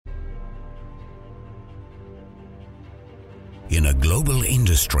In a global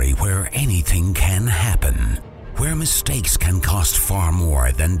industry where anything can happen, where mistakes can cost far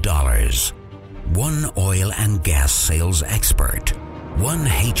more than dollars, one oil and gas sales expert, one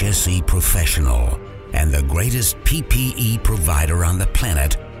HSE professional, and the greatest PPE provider on the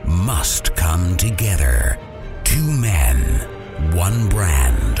planet must come together. Two men, one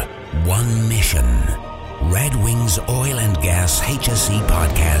brand, one mission. Red Wings Oil and Gas HSE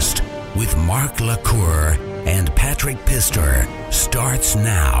Podcast with Mark LaCour and Patrick Pister starts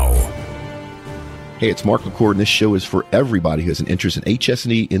now. Hey, it's Mark LaCour, and this show is for everybody who has an interest in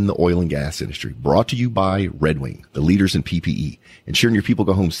HSE in the oil and gas industry. Brought to you by Red Wing, the leaders in PPE, ensuring your people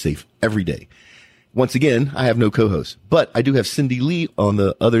go home safe every day. Once again, I have no co-host, but I do have Cindy Lee on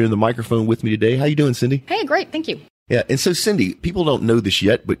the other end of the microphone with me today. How you doing, Cindy? Hey, great. Thank you. Yeah, and so Cindy, people don't know this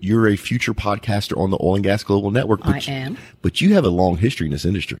yet, but you're a future podcaster on the Oil and Gas Global Network. I am. But you have a long history in this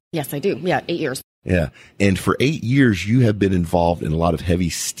industry. Yes, I do. Yeah, 8 years. Yeah, and for 8 years, you have been involved in a lot of heavy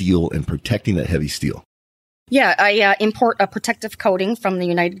steel and protecting that heavy steel. Yeah, I import a protective coating from the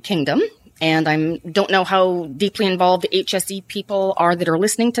United Kingdom, and I don't know how deeply involved the HSE people are that are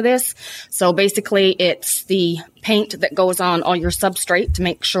listening to this. So basically, it's the paint that goes on all your substrate to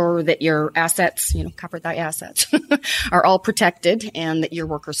make sure that your assets, cover thy assets, are all protected and that your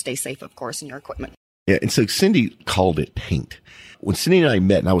workers stay safe, of course, and your equipment. Yeah, and so Cindy called it paint. When Cindy and I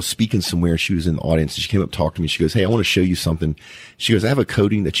met and I was speaking somewhere, she was in the audience and she came up to talk to me. She goes, "Hey, I want to show you something." She goes, "I have a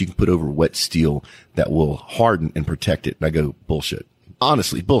coating that you can put over wet steel that will harden and protect it." And I go, "Bullshit."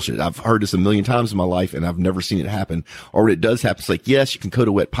 Honestly, bullshit. I've heard this a million times in my life and I've never seen it happen. Or when it does happen, it's like, yes, you can coat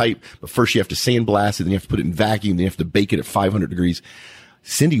a wet pipe, but first you have to sandblast it, then you have to put it in vacuum, then you have to bake it at 500 degrees.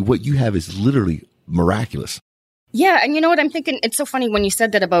 Cindy, what you have is literally miraculous. Yeah, and you know what I'm thinking? It's so funny when you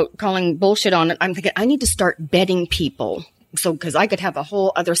said that about calling bullshit on it. I'm thinking I need to start betting people. So, because I could have a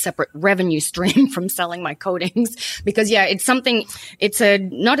whole other separate revenue stream from selling my coatings. Because, yeah, it's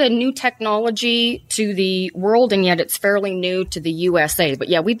not a new technology to the world, and yet it's fairly new to the USA. But,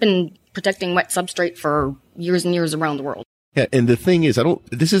 yeah, we've been protecting wet substrate for years and years around the world. Yeah, and the thing is,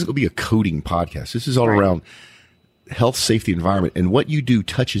 this isn't going to be a coding podcast. This is all around health, safety, environment. And what you do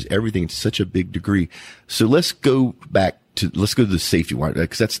touches everything to such a big degree. So let's go to the safety one,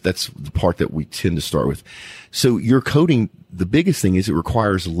 because that's the part that we tend to start with. So your coding, the biggest thing is it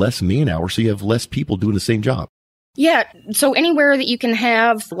requires less man hours, so you have less people doing the same job. Yeah. So anywhere that you can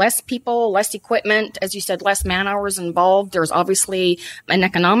have less people, less equipment, as you said, less man hours involved, there's obviously an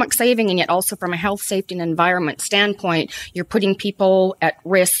economic saving, and yet also from a health, safety, and environment standpoint, you're putting people at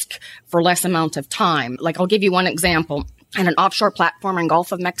risk for less amount of time. Like, I'll give you one example. And an offshore platform in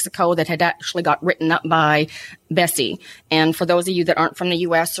Gulf of Mexico that had actually got written up by BSEE. And for those of you that aren't from the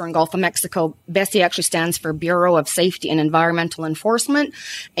U.S. or in Gulf of Mexico, BSEE actually stands for Bureau of Safety and Environmental Enforcement.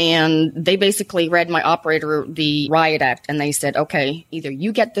 And they basically read my operator the Riot Act, and they said, okay, either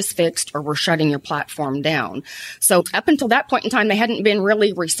you get this fixed or we're shutting your platform down. So up until that point in time, they hadn't been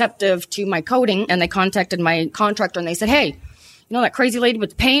really receptive to my coding, and they contacted my contractor and they said, "Hey, that crazy lady with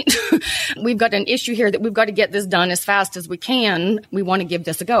the paint, we've got an issue here that we've got to get this done as fast as we can. We want to give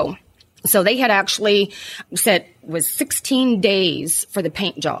this a go." So they had actually said it was 16 days for the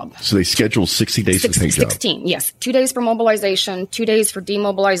paint job. So they scheduled 60 days for the paint job. 16, yes. 2 days for mobilization, 2 days for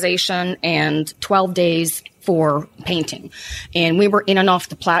demobilization, and 12 days for painting. And we were in and off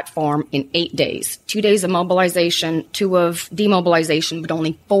the platform in 8 days. 2 days of mobilization, 2 of demobilization, but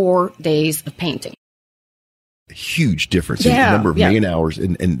only 4 days of painting. Huge difference in the number of man hours,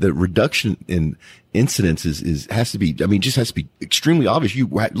 and the reduction in incidents has to be extremely obvious. You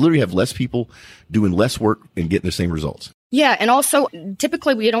literally have less people doing less work and getting the same results. Yeah, and also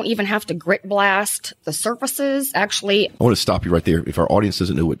typically we don't even have to grit blast the surfaces. Actually, I want to stop you right there. If our audience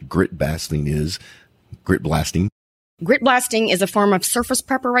doesn't know what grit blasting is, grit blasting is a form of surface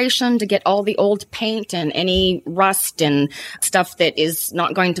preparation to get all the old paint and any rust and stuff that is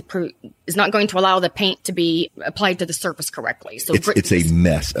not going to allow the paint to be applied to the surface correctly. So it's a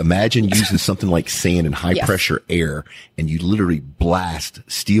mess. Imagine using something like sand and high pressure air, and you literally blast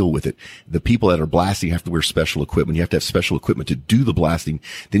steel with it. The people that are blasting have to wear special equipment. You have to have special equipment to do the blasting.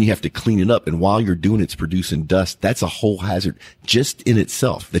 Then you have to clean it up. And while you're doing it, it's producing dust. That's a whole hazard just in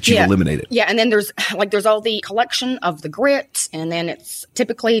itself that you've eliminated. Yeah. And then there's all the collection of the grit, and then it's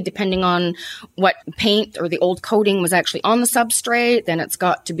typically, depending on what paint or the old coating was actually on the substrate, then it's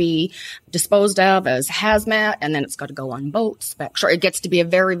got to be disposed of as hazmat, and then it's got to go on boats. Sure, it gets to be a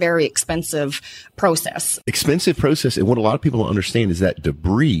very, very expensive process. And what a lot of people don't understand is that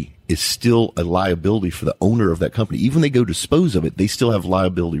debris is still a liability for the owner of that company. Even when they go dispose of it, they still have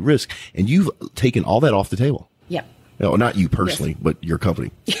liability risk, and you've taken all that off the table. Yeah. No, not you personally, but your company.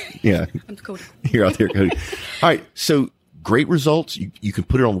 Yeah. I'm coding. You're out there coding. All right. So great results. You can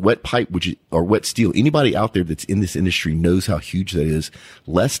put it on wet pipe, or wet steel. Anybody out there that's in this industry knows how huge that is.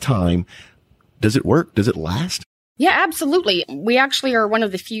 Less time. Does it work? Does it last? Yeah, absolutely. We actually are one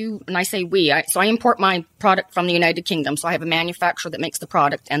of the few, and I say we, so I import my product from the United Kingdom. So I have a manufacturer that makes the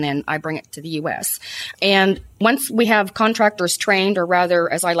product, and then I bring it to the U.S. And once we have contractors trained, or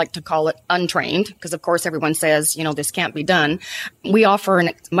rather, as I like to call it, untrained, because of course everyone says, this can't be done, we offer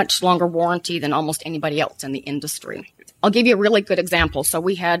a much longer warranty than almost anybody else in the industry. I'll give you a really good example. So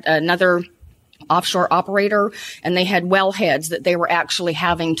we had another offshore operator, and they had well heads that they were actually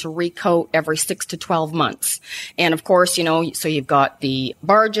having to recoat every 6 to 12 months. And of course, so you've got the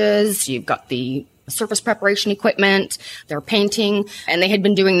barges, you've got the surface preparation equipment, they're painting, and they had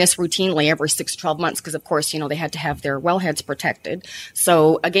been doing this routinely every 6 to 12 months because, of course, they had to have their wellheads protected.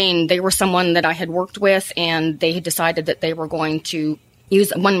 So again, they were someone that I had worked with, and they had decided that they were going to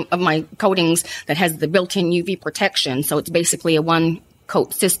use one of my coatings that has the built-in UV protection. So it's basically a one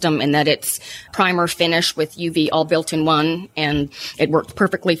coat system in that it's primer finish with UV all built in one, and it worked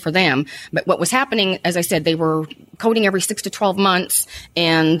perfectly for them. But what was happening, as I said, they were coating every 6 to 12 months,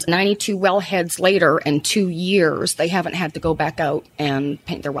 and 92 wellheads later and 2 years, they haven't had to go back out and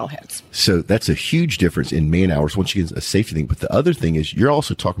paint their wellheads. So that's a huge difference in man hours once you get a safety thing. But the other thing is you're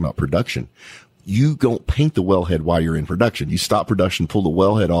also talking about production. You don't paint the wellhead while you're in production. You stop production, pull the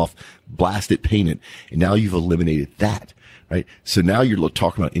wellhead off, blast it, paint it, and now you've eliminated that. Right. So now you're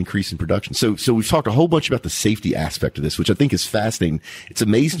talking about increase in production. So we've talked a whole bunch about the safety aspect of this, which I think is fascinating. It's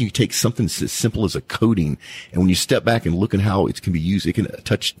amazing you take something as simple as a coating, and when you step back and look at how it can be used, it can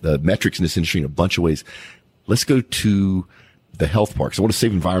touch the metrics in this industry in a bunch of ways. Let's go to the health part. So I want to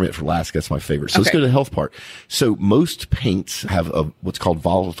save environment for last. That's my favorite. So Let's go to the health part. So most paints have what's called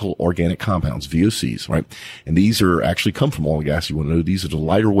volatile organic compounds, VOCs, right? And these are actually come from oil and gas. You want to know these are the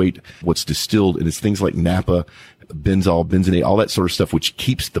lighter weight, what's distilled, and it's things like naphtha, benzol, benzenate, all that sort of stuff, which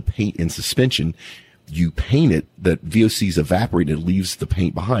keeps the paint in suspension. You paint it, that VOCs evaporate and it leaves the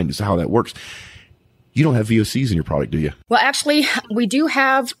paint behind. Is how that works. You don't have VOCs in your product, do you? Well, actually, we do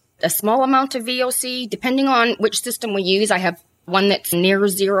have a small amount of VOC, depending on which system we use. I have one that's near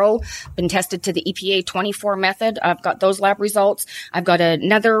zero, been tested to the EPA 24 method. I've got those lab results. I've got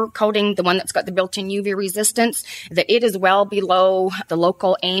another coating, the one that's got the built-in UV resistance, that it is well below the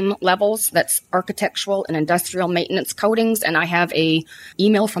local AIM levels. That's architectural and industrial maintenance coatings. And I have a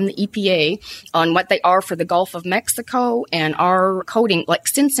email from the EPA on what they are for the Gulf of Mexico and our coating, like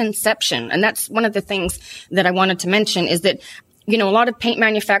since inception. And that's one of the things that I wanted to mention is that a lot of paint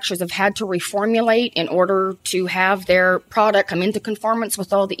manufacturers have had to reformulate in order to have their product come into conformance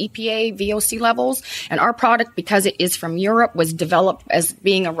with all the EPA VOC levels. And our product, because it is from Europe, was developed as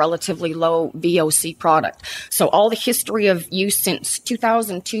being a relatively low VOC product. So all the history of use since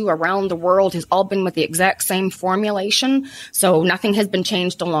 2002 around the world has all been with the exact same formulation. So nothing has been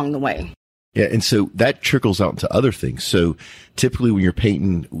changed along the way. Yeah, and so that trickles out into other things. So typically when you're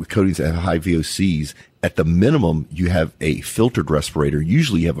painting with coatings that have high VOCs, at the minimum, you have a filtered respirator.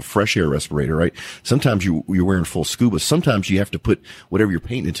 Usually you have a fresh air respirator, right? Sometimes you're wearing full scuba. Sometimes you have to put whatever you're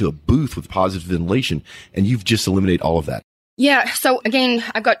painting into a booth with positive ventilation, and you've just eliminated all of that. Yeah. So again,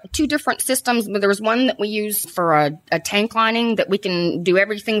 I've got 2 different systems, but there's one that we use for a tank lining that we can do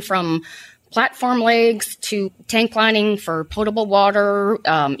everything from platform legs to tank lining for potable water,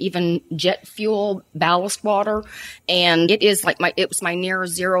 even jet fuel, ballast water. And it is it was my near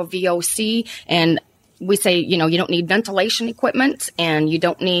zero VOC. And we say, you don't need ventilation equipment and you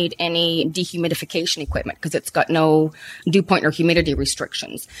don't need any dehumidification equipment because it's got no dew point or humidity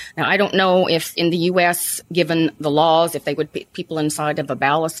restrictions. Now, I don't know if in the U.S., given the laws, if they would put people inside of a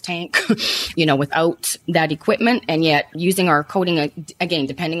ballast tank, without that equipment. And yet using our coating, again,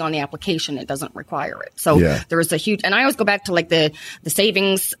 depending on the application, it doesn't require it. So there is a huge, and I always go back to the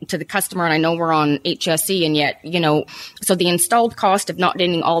savings to the customer. And I know we're on HSE and yet, so the installed cost of not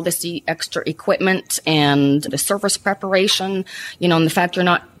needing all this extra equipment and the surface preparation, and the fact you're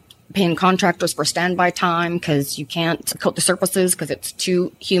not paying contractors for standby time because you can't coat the surfaces because it's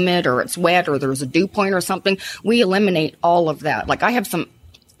too humid or it's wet or there's a dew point or something. We eliminate all of that. I have some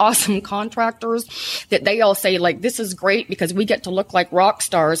awesome contractors that they all say, this is great because we get to look like rock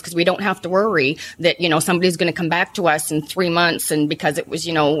stars because we don't have to worry that, somebody's going to come back to us in 3 months and because it was,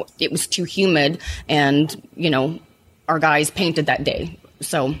 it was too humid and, our guys painted that day.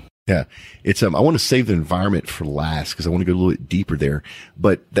 So. Yeah. It's, I want to save the environment for last because I want to go a little bit deeper there.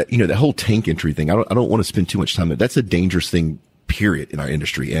 But that, that whole tank entry thing, I don't want to spend too much time on it. That's a dangerous thing, period, in our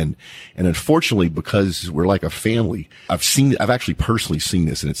industry. And unfortunately, because we're like a family, I've actually personally seen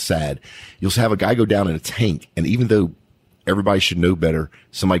this and it's sad. You'll have a guy go down in a tank. And even though everybody should know better.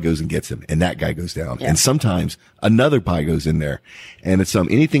 Somebody goes and gets him, and that guy goes down. Yeah. And sometimes another guy goes in there. And it's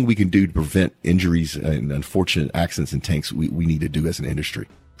anything we can do to prevent injuries and unfortunate accidents in tanks, we need to do as an industry.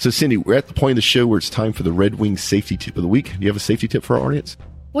 So, Cindy, we're at the point of the show where it's time for the Red Wing safety tip of the week. Do you have a safety tip for our audience?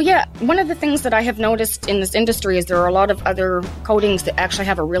 Well, yeah. One of the things that I have noticed in this industry is there are a lot of other coatings that actually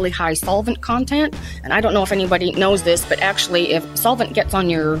have a really high solvent content. And I don't know if anybody knows this, but actually if solvent gets on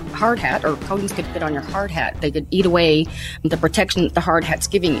your hard hat, or coatings could get on your hard hat, they could eat away the protection that the hard hat's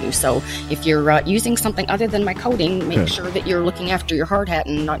giving you. So if you're using something other than my coating, make sure that you're looking after your hard hat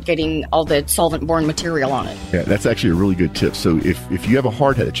and not getting all the solvent-borne material on it. Yeah, that's actually a really good tip. So if you have a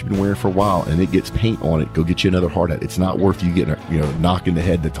hard hat that you've been wearing for a while and it gets paint on it, go get you another hard hat. It's not worth you getting a knock in the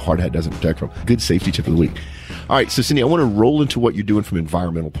head that the hard hat doesn't protect from. Good safety tip of the week. All right, so Cindy, I want to roll into what you're doing from an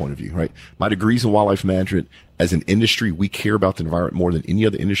environmental point of view, right? My degree's in wildlife management. As an industry, we care about the environment more than any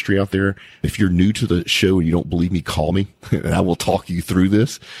other industry out there. If you're new to the show and you don't believe me, call me and I will talk you through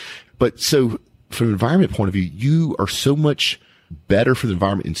this. But so from an environment point of view, you are so much better for the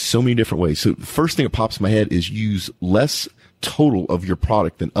environment in so many different ways. So the first thing that pops in my head is use less total of your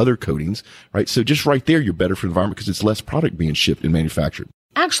product than other coatings, right? So just right there, you're better for the environment because it's less product being shipped and manufactured.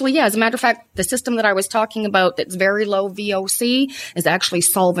 Actually, yeah. As a matter of fact, the system that I was talking about that's very low VOC is actually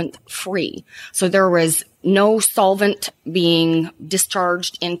solvent-free. So there was no solvent being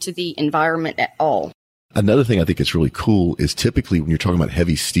discharged into the environment at all. Another thing I think is really cool is typically when you're talking about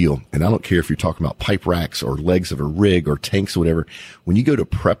heavy steel, and I don't care if you're talking about pipe racks or legs of a rig or tanks or whatever, when you go to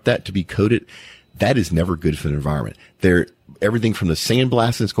prep that to be coated, that is never good for the environment. Everything from the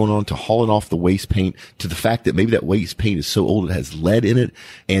sandblasting that's going on to hauling off the waste paint to the fact that maybe that waste paint is so old it has lead in it.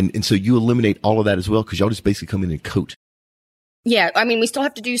 And so you eliminate all of that as well because y'all just basically come in and coat. Yeah, I mean, we still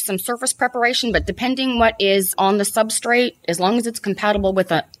have to do some surface preparation, but depending what is on the substrate, as long as it's compatible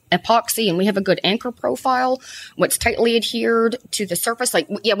with an epoxy and we have a good anchor profile, what's tightly adhered to the surface,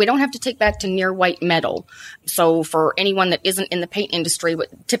 we don't have to take back to near white metal. So for anyone that isn't in the paint industry,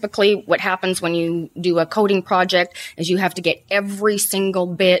 typically what happens when you do a coating project is you have to get every single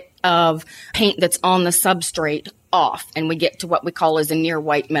bit of paint that's on the substrate off, and we get to what we call as a near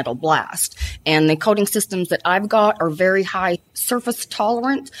white metal blast. And the coating systems that I've got are very high surface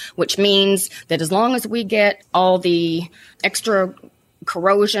tolerant, which means that as long as we get all the extra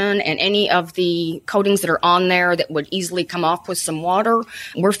corrosion and any of the coatings that are on there that would easily come off with some water,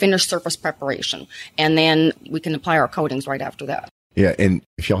 we're finished surface preparation. And then we can apply our coatings right after that. Yeah, and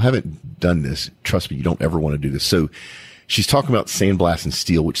if y'all haven't done this, trust me, you don't ever want to do this. So she's talking about sandblasting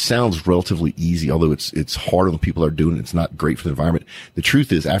steel, which sounds relatively easy, although it's hard on the people that are doing it. It's not great for the environment. The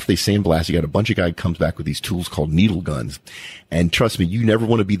truth is, after they sandblast, you got a bunch of guys comes back with these tools called needle guns. And trust me, you never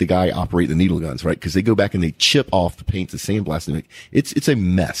want to be the guy operating the needle guns, right? Because they go back and they chip off the paint to sandblast. And it's a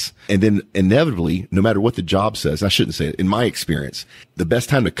mess. And then inevitably, no matter what the job says, I shouldn't say it, in my experience, the best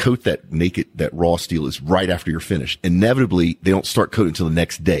time to coat that raw steel is right after you're finished. Inevitably, they don't start coating until the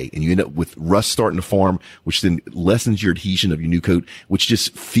next day. And you end up with rust starting to form, which then lessens your adhesion of your new coat, which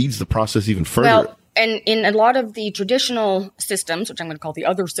just feeds the process even further. Well, and in a lot of the traditional systems, which I'm going to call the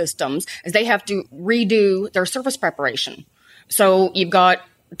other systems, is they have to redo their surface preparation. So you've got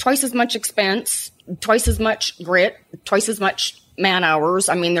twice as much expense, twice as much grit, twice as much man hours.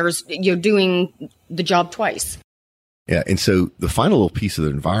 I mean, you're doing the job twice. Yeah. And so the final little piece of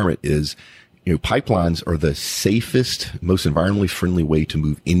the environment is, pipelines are the safest, most environmentally friendly way to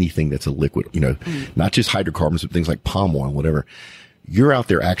move anything that's a liquid, not just hydrocarbons, but things like palm oil, whatever. You're out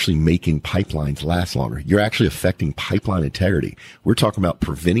there actually making pipelines last longer. You're actually affecting pipeline integrity. We're talking about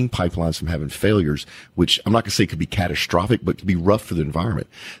preventing pipelines from having failures, which I'm not going to say could be catastrophic, but could be rough for the environment.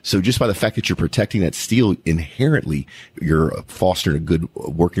 So just by the fact that you're protecting that steel, inherently, you're fostering a good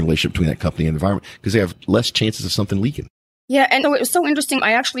working relationship between that company and the environment because they have less chances of something leaking. Yeah, and so it was so interesting.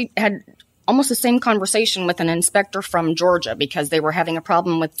 I actually had almost the same conversation with an inspector from Georgia because they were having a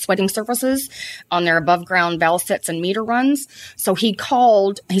problem with sweating surfaces on their above ground valve sets and meter runs. So he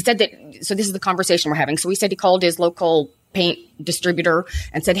said so this is the conversation we're having. So he said he called his local paint distributor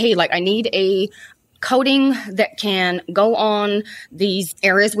and said, hey, I need a coating that can go on these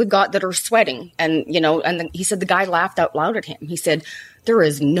areas we've got that are sweating. And, and then he said the guy laughed out loud at him. He said, there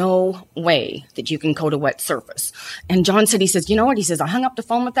is no way that you can coat a wet surface. And John said, he says, you know what? He says, I hung up the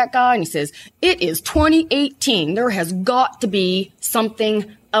phone with that guy and he says, it is 2018. There has got to be something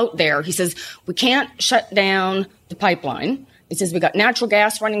out there. He says, we can't shut down the pipeline. He says, we got natural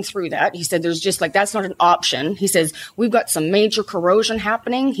gas running through that. He said, there's just that's not an option. He says, we've got some major corrosion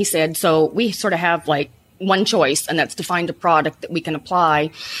happening. He said, so we sort of have one choice, and that's to find a product that we can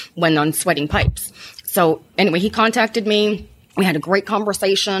apply when on sweating pipes. So anyway, he contacted me. We had a great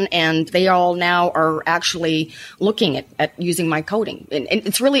conversation, and they all now are actually looking at using my coating. And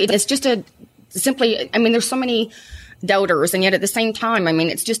it's just there's so many doubters, and yet at the same time,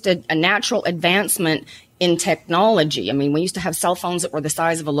 it's just a natural advancement in technology. We used to have cell phones that were the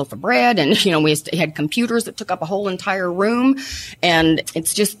size of a loaf of bread, and, we had computers that took up a whole entire room. And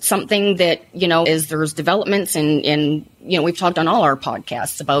it's just something that, as there's developments in we've talked on all our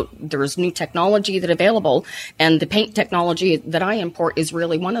podcasts about there's new technology that's available, and the paint technology that I import is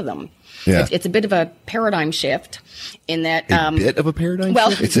really one of them. Yeah. It's a bit of a paradigm shift in that. A bit of a paradigm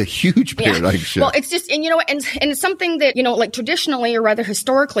shift? It's a huge paradigm shift. Well, it's just, and it's something that, like traditionally or rather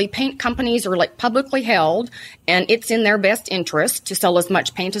historically, paint companies are like publicly held, and it's in their best interest to sell as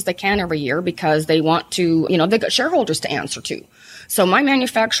much paint as they can every year because they want to, they've got shareholders to answer to. So my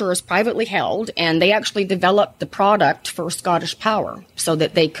manufacturer is privately held, and they actually developed the product for Scottish Power so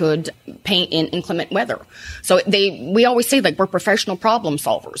that they could paint in inclement weather. So we always say, like, we're professional problem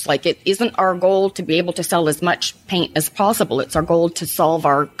solvers. Like, it isn't our goal to be able to sell as much paint as possible. It's our goal to solve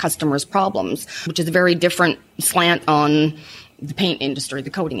our customers' problems, which is a very different slant on the paint industry, the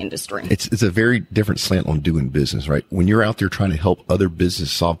coating industry. It's a very different slant on doing business, right? When you're out there trying to help other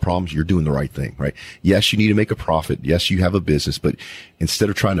businesses solve problems, you're doing the right thing, right? Yes, you need to make a profit. Yes, you have a business, but instead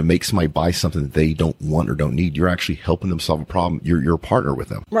of trying to make somebody buy something that they don't want or don't need, you're actually helping them solve a problem. You're a partner with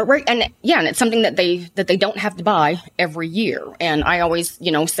them. Right. And it's something that they don't have to buy every year. And I always,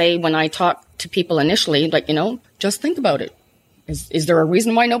 say when I talk to people initially, like, just think about it. Is there a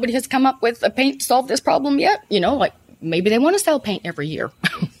reason why nobody has come up with a paint to solve this problem yet? Maybe they want to sell paint every year.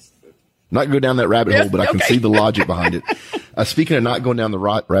 Not go down that rabbit hole, but I can see the logic behind it. Speaking of not going down the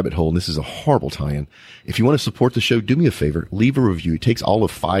rabbit hole, and this is a horrible tie-in, if you want to support the show, do me a favor, leave a review. It takes all of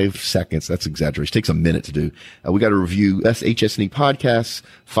 5 seconds. That's exaggeration. It takes a minute to do. We got a review, HSE Podcasts,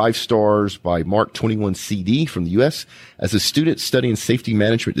 5 stars by Mark 21 CD from the U.S. As a student studying safety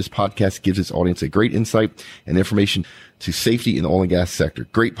management, this podcast gives its audience a great insight and information to safety in the oil and gas sector.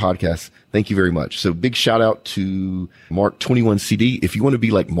 Great podcast. Thank you very much. So big shout out to Mark 21 CD. If you want to be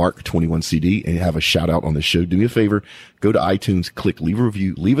like Mark 21 CD and have a shout out on the show, do me a favor. Go to iTunes, click leave a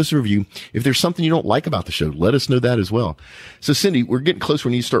review, leave us a review. If there's something you don't like about the show, let us know that as well. So Cindy, we're getting close.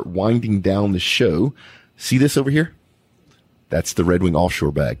 We need to start winding down the show. See this over here? That's the Red Wing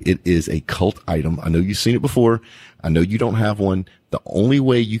offshore bag. It is a cult item. I know you've seen it before. I know you don't have one. The only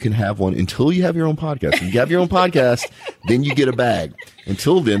way you can have one until you have your own podcast. When you have your own podcast, then you get a bag.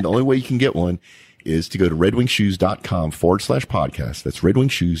 Until then, the only way you can get one is to go to redwingshoes.com/podcast. That's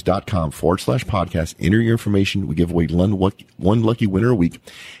redwingshoes.com/podcast. Enter your information. We give away one lucky winner a week.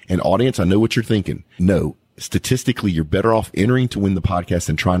 And audience, I know what you're thinking. No. Statistically, you're better off entering to win the podcast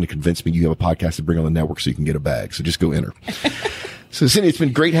than trying to convince me you have a podcast to bring on the network so you can get a bag. So just go enter. So, Cindy, it's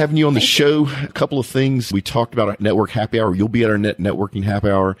been great having you on the show. A couple of things. We talked about our network happy hour. You'll be at our networking happy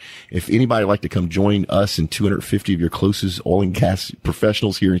hour. If anybody would like to come join us and 250 of your closest oil and gas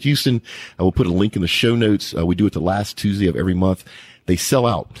professionals here in Houston, I will put a link in the show notes. We do it the last Tuesday of every month. They sell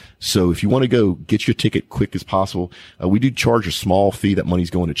out. So if you want to go, get your ticket quick as possible. We do charge a small fee. That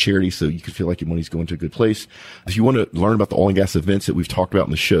money's going to charity, so you can feel like your money's going to a good place. If you want to learn about the oil and gas events that we've talked about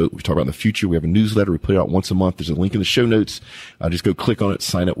in the show, we've talked about in the future, we have a newsletter we put out once a month. There's a link in the show notes. Just go click on it,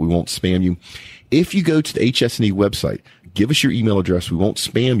 sign up. We won't spam you. If you go to the HSE website, give us your email address. We won't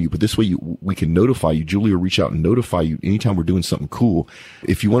spam you, but this way we can notify you. Julie will reach out and notify you anytime we're doing something cool.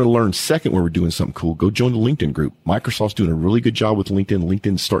 If you want to learn second when we're doing something cool, go join the LinkedIn group. Microsoft's doing a really good job with LinkedIn.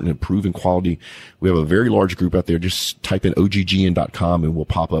 LinkedIn's starting to improve in quality. We have a very large group out there. Just type in OGHSE092 and we'll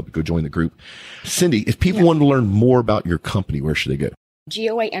pop up. Go join the group. Cindy, if people want to learn more about your company, where should they go?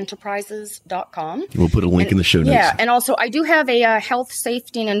 G.O.A. We'll put a link in the show notes. Yeah, and also I do have a health,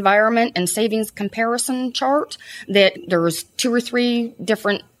 safety, and environment and savings comparison chart that there's 2 or 3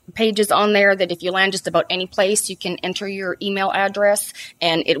 different pages on there that if you land just about any place, you can enter your email address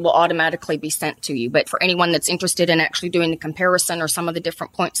and it will automatically be sent to you. But for anyone that's interested in actually doing the comparison or some of the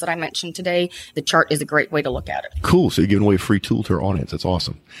different points that I mentioned today, the chart is a great way to look at it. Cool. So you're giving away a free tool to our audience. That's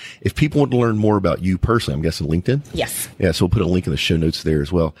awesome. If people want to learn more about you personally, I'm guessing LinkedIn? Yes. Yeah, so we'll put a link in the show notes there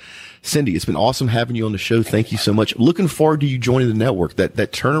as well. Cindy, it's been awesome having you on the show. Thank you so much. Looking forward to you joining the network. That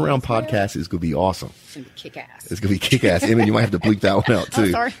turnaround podcast is going to be awesome. It's going to be kick-ass. It's going to be kick-ass. Emma, you might have to bleep that one out too.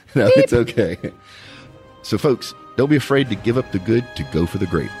 Oh, sorry. No, it's okay. So folks, don't be afraid to give up the good to go for the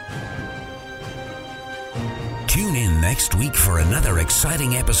great. Tune in next week for another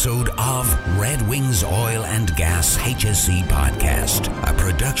exciting episode of Red Wings Oil and Gas HSE Podcast, a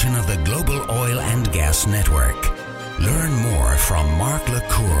production of the Global Oil and Gas Network. Learn more from Mark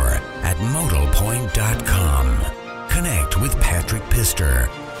LaCour at modalpoint.com. Connect with Patrick Pister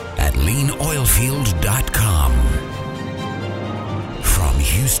at leanoilfield.com.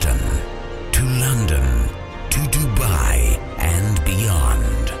 Houston to London to Dubai and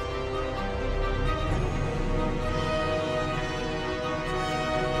beyond.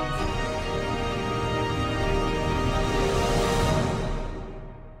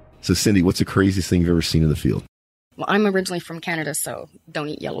 So, Cindy, what's the craziest thing you've ever seen in the field? Well, I'm originally from Canada, so don't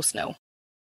eat yellow snow.